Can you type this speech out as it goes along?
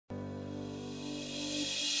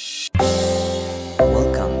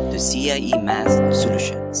CIE Math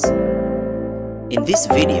Solutions. In this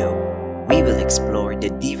video, we will explore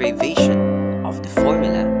the derivation of the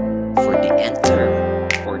formula for the nth term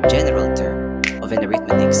or general term of an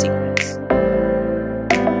arithmetic sequence.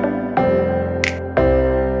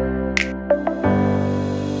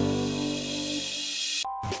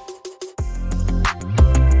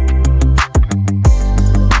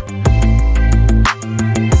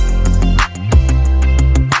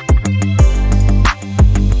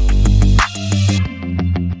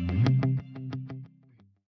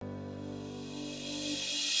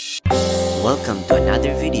 Welcome to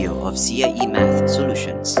another video of CIE Math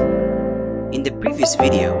Solutions. In the previous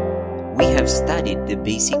video, we have studied the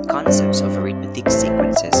basic concepts of arithmetic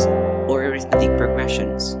sequences or arithmetic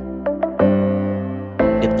progressions.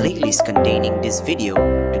 The playlist containing this video,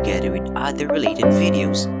 together with other related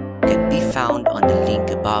videos, can be found on the link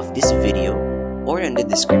above this video or in the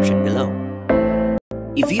description below.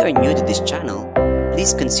 If you are new to this channel,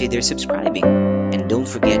 please consider subscribing and don't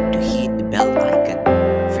forget to hit the bell icon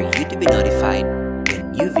for you to be notified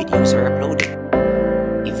when new videos are uploaded.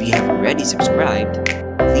 If you have already subscribed,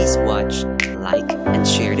 please watch, like, and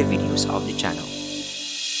share the videos of the channel.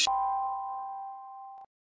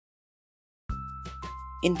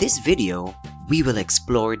 In this video, we will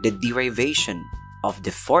explore the derivation of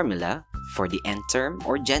the formula for the nth term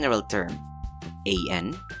or general term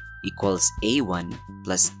an equals a1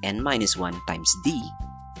 plus n minus 1 times d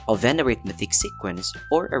of an arithmetic sequence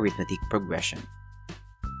or arithmetic progression.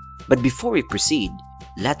 But before we proceed,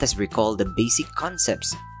 let us recall the basic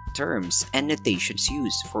concepts, terms, and notations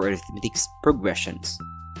used for arithmetic progressions.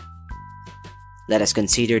 Let us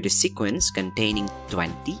consider the sequence containing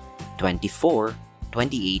 20, 24,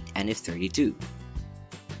 28, and 32.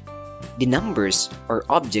 The numbers or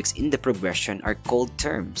objects in the progression are called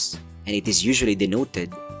terms, and it is usually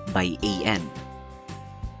denoted by an.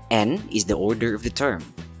 N is the order of the term.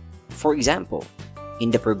 For example,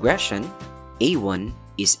 in the progression, a1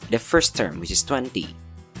 is the first term, which is 20.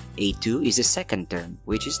 A2 is the second term,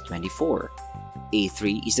 which is 24.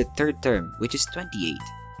 A3 is the third term, which is 28.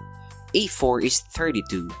 A4 is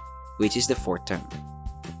 32, which is the fourth term.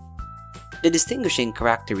 The distinguishing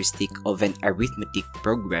characteristic of an arithmetic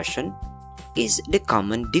progression is the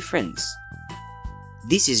common difference.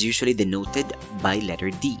 This is usually denoted by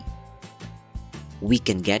letter D. We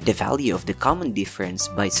can get the value of the common difference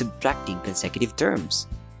by subtracting consecutive terms.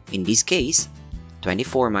 In this case,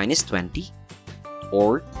 24 minus 20,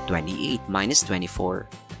 or 28 minus 24,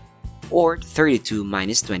 or 32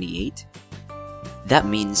 minus 28. That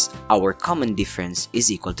means our common difference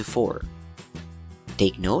is equal to 4.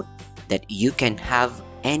 Take note that you can have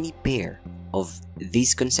any pair of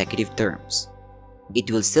these consecutive terms.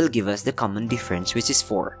 It will still give us the common difference, which is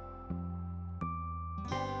 4.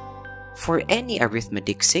 For any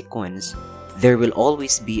arithmetic sequence, there will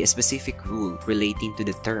always be a specific rule relating to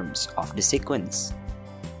the terms of the sequence.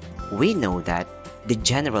 We know that the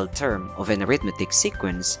general term of an arithmetic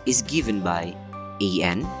sequence is given by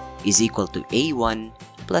an is equal to a1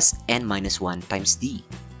 plus n minus 1 times d,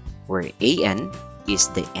 where an is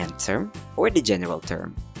the nth term or the general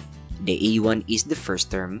term, the a1 is the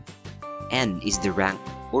first term, n is the rank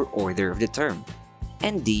or order of the term,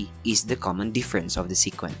 and d is the common difference of the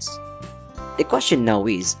sequence. The question now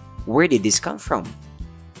is, where did this come from?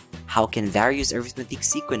 How can various arithmetic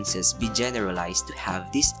sequences be generalized to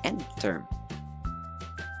have this nth term?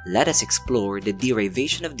 Let us explore the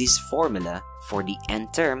derivation of this formula for the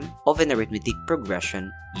nth term of an arithmetic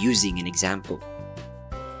progression using an example.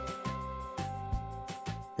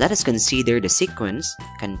 Let us consider the sequence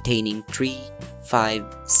containing 3, 5,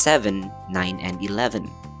 7, 9, and 11.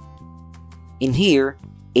 In here,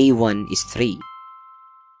 a1 is 3,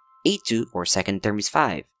 a2 or second term is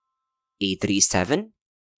 5, a3 is 7,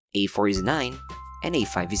 a4 is 9, and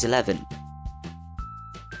a5 is 11.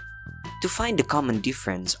 To find the common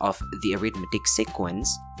difference of the arithmetic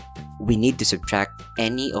sequence, we need to subtract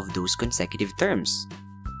any of those consecutive terms.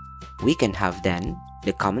 We can have then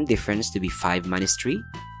the common difference to be 5 minus 3,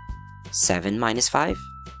 7 minus 5,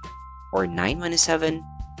 or 9 minus 7,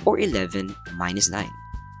 or 11 minus 9.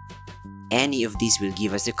 Any of these will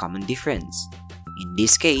give us the common difference. In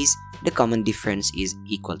this case, the common difference is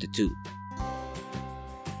equal to 2.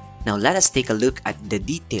 Now let us take a look at the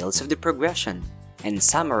details of the progression and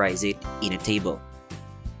summarize it in a table.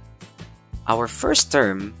 Our first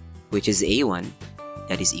term, which is a1,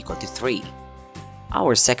 that is equal to 3.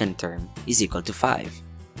 Our second term is equal to 5.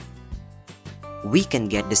 We can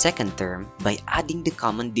get the second term by adding the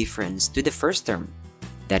common difference to the first term,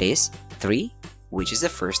 that is 3, which is the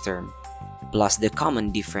first term, plus the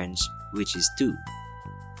common difference, which is 2.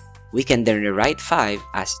 we can then rewrite 5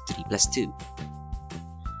 as 3 plus 2.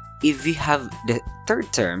 If we have the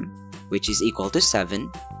third term, which is equal to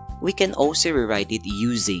 7, we can also rewrite it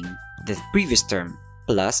using the previous term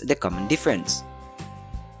plus the common difference.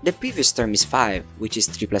 The previous term is 5, which is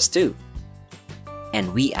 3 plus 2.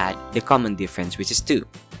 And we add the common difference, which is 2.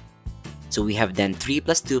 So we have then 3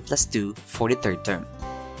 plus 2 plus 2 for the third term.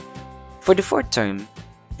 For the fourth term,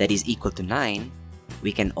 that is equal to 9,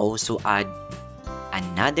 we can also add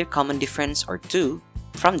another common difference, or 2,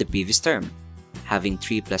 from the previous term, having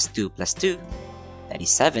 3 plus 2 plus 2, that is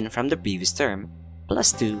 7 from the previous term,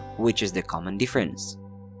 plus 2, which is the common difference.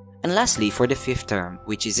 And lastly, for the fifth term,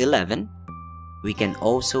 which is 11, we can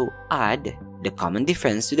also add the common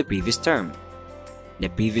difference to the previous term. The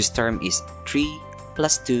previous term is 3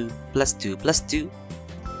 plus 2 plus 2 plus 2.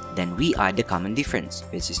 Then we add the common difference,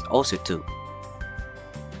 which is also 2.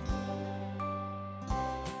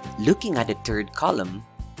 Looking at the third column,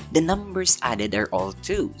 the numbers added are all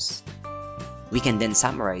 2's. We can then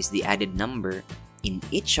summarize the added number in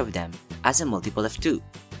each of them as a multiple of 2.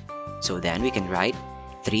 So then we can write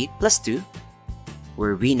 3 plus 2,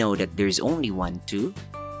 where we know that there is only one 2.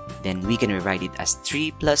 Then we can rewrite it as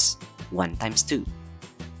 3 plus 1 times 2.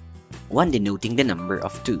 1 denoting the number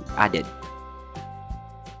of 2 added.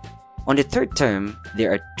 On the third term,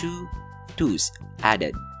 there are 2 2's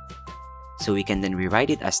added. So we can then rewrite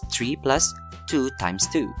it as 3 plus 2 times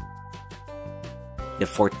 2. The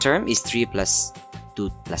fourth term is 3 plus 2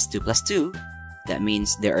 plus 2 plus 2. That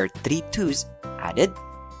means there are 3 2's added.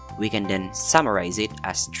 We can then summarize it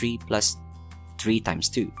as 3 plus 3 times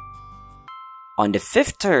 2. On the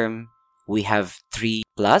fifth term, we have 3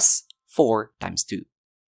 plus 4 times 2.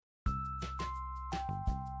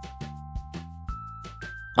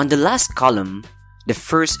 On the last column, the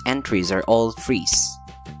first entries are all 3's,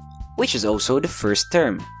 which is also the first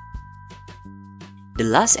term. The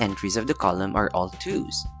last entries of the column are all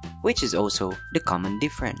 2's, which is also the common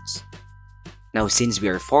difference. Now, since we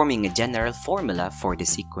are forming a general formula for the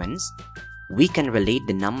sequence, we can relate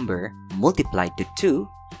the number multiplied to 2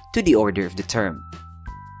 to the order of the term.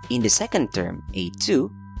 In the second term, A2,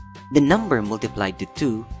 the number multiplied to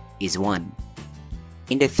 2 is 1.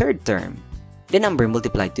 In the third term, the number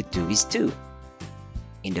multiplied to 2 is 2.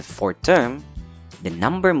 In the fourth term, the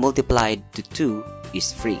number multiplied to 2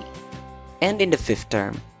 is 3. And in the fifth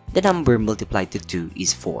term, the number multiplied to 2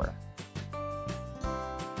 is 4.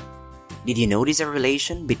 Did you notice a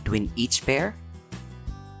relation between each pair?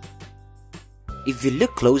 If you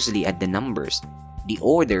look closely at the numbers, the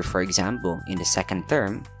order, for example, in the second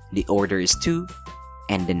term, the order is 2,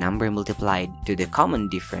 and the number multiplied to the common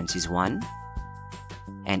difference is 1.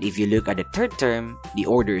 And if you look at the third term, the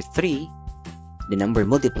order is 3, the number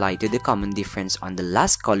multiplied to the common difference on the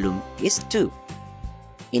last column is 2.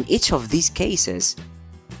 In each of these cases,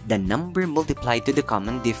 the number multiplied to the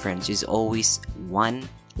common difference is always 1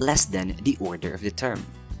 less than the order of the term.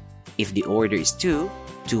 If the order is 2,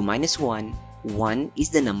 2 minus 1, 1 is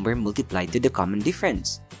the number multiplied to the common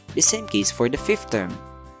difference. The same case for the fifth term.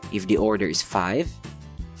 If the order is 5,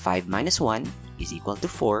 5 minus 1 is equal to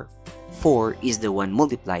 4, 4 is the one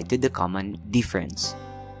multiplied to the common difference.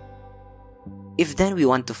 If then we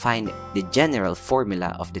want to find the general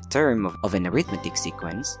formula of the term of an arithmetic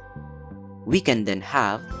sequence, we can then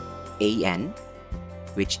have an,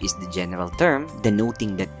 which is the general term,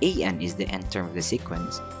 denoting that an is the nth term of the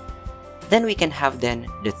sequence. Then we can have then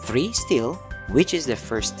the 3 still, which is the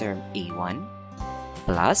first term a1,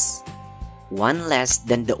 plus 1 less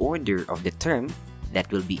than the order of the term, that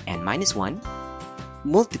will be n minus 1,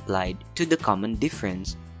 multiplied to the common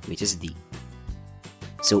difference, which is d.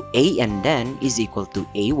 So an then is equal to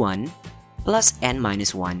a1 plus n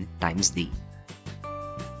minus 1 times d.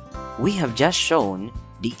 We have just shown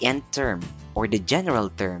the nth term, or the general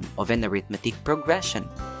term of an arithmetic progression.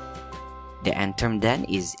 The nth term then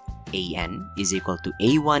is an is equal to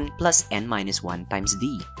a1 plus n minus 1 times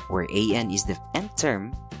d, where an is the nth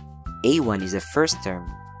term, a1 is the first term,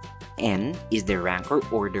 n is the rank or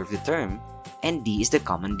order of the term, and d is the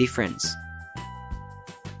common difference.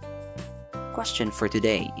 Question for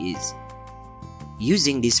today is,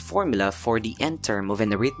 using this formula for the nth term of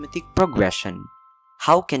an arithmetic progression,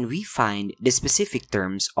 how can we find the specific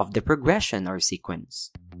terms of the progression or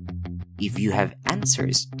sequence? If you have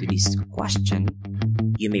answers to this question,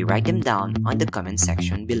 you may write them down on the comment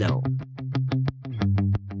section below.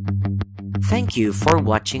 Thank you for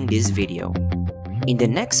watching this video. In the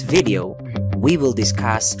next video, we will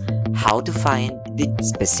discuss how to find the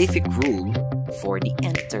specific rule for the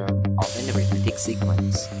nth term of an arithmetic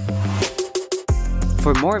sequence.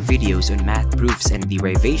 For more videos on math proofs and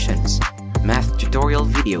derivations, math tutorial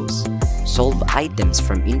videos, solve items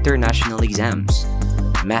from international exams,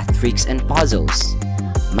 math tricks and puzzles,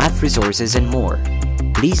 math resources, and more.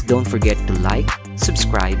 Please don't forget to like,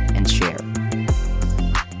 subscribe, and share.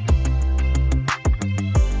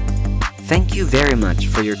 Thank you very much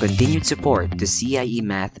for your continued support to CIE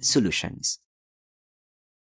Math Solutions.